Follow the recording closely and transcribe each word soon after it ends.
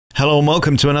Hello and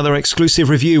welcome to another exclusive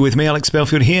review with me, Alex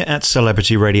Belfield, here at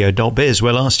celebrityradio.biz,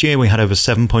 where last year we had over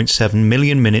 7.7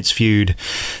 million minutes viewed.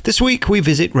 This week we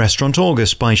visit Restaurant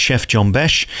August by Chef John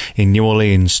Besh in New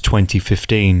Orleans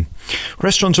 2015.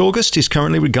 Restaurant August is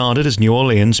currently regarded as New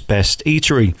Orleans' best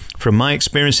eatery. From my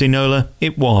experience in NOLA,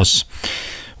 it was.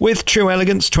 With true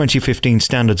elegance, 2015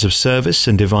 standards of service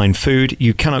and divine food,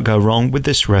 you cannot go wrong with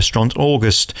this Restaurant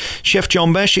August. Chef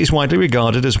John Besh is widely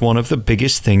regarded as one of the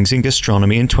biggest things in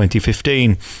gastronomy in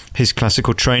 2015. His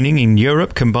classical training in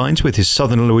Europe combines with his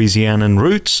Southern Louisianan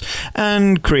roots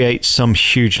and creates some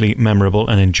hugely memorable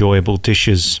and enjoyable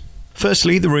dishes.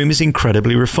 Firstly, the room is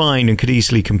incredibly refined and could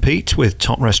easily compete with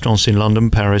top restaurants in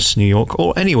London, Paris, New York,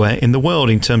 or anywhere in the world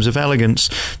in terms of elegance.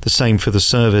 The same for the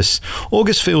service.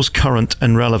 August feels current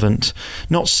and relevant,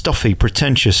 not stuffy,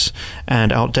 pretentious,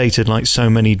 and outdated like so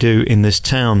many do in this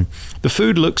town. The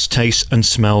food looks, tastes, and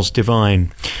smells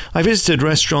divine. I visited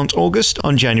Restaurant August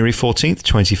on January 14th,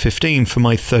 2015 for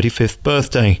my 35th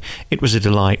birthday. It was a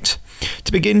delight.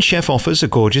 To begin, Chef offers a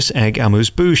gorgeous egg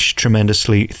amuse-bouche,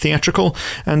 tremendously theatrical,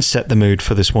 and set the mood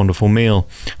for this wonderful meal.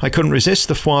 I couldn't resist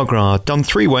the foie gras, done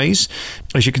three ways.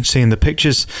 As you can see in the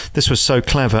pictures, this was so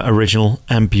clever, original,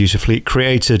 and beautifully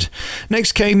created.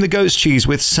 Next came the goat's cheese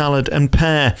with salad and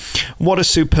pear. What a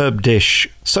superb dish.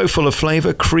 So full of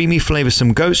flavour, creamy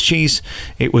flavoursome goat's cheese.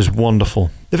 It was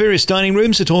wonderful. The various dining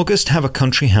rooms at August have a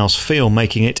country house feel,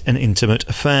 making it an intimate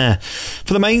affair.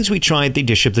 For the mains, we tried the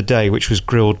dish of the day, which was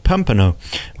grilled pompano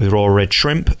with raw red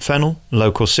shrimp, fennel,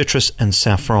 local citrus and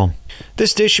saffron.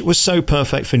 This dish was so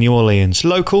perfect for New Orleans,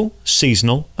 local,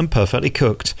 seasonal and perfectly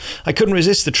cooked. I couldn't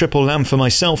resist the triple lamb for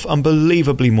myself,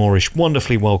 unbelievably Moorish,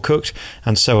 wonderfully well cooked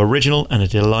and so original and a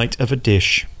delight of a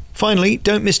dish. Finally,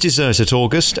 don't miss dessert at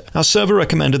August. Our server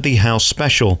recommended the house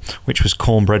special, which was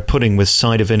cornbread pudding with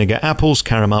cider vinegar, apples,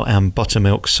 caramel and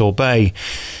buttermilk sorbet.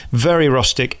 Very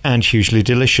rustic and hugely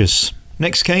delicious.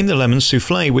 Next came the lemon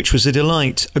soufflé, which was a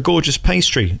delight, a gorgeous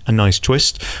pastry, a nice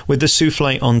twist, with the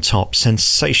soufflé on top,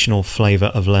 sensational flavour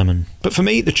of lemon. But for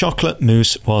me, the chocolate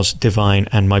mousse was divine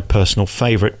and my personal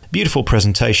favourite. Beautiful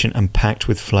presentation and packed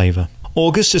with flavour.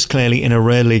 August is clearly in a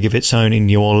rare league of its own in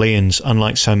New Orleans.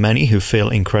 Unlike so many who feel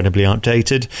incredibly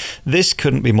outdated, this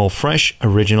couldn't be more fresh,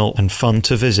 original and fun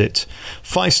to visit.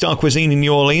 5-star cuisine in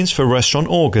New Orleans for Restaurant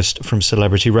August from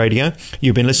Celebrity Radio.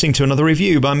 You've been listening to another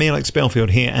review by me, Alex Belfield,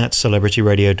 here at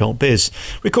celebrityradio.biz,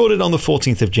 recorded on the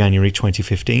 14th of January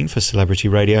 2015 for Celebrity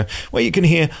Radio, where you can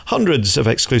hear hundreds of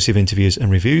exclusive interviews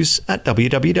and reviews at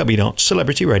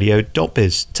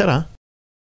www.celebrityradio.biz. Ta-da!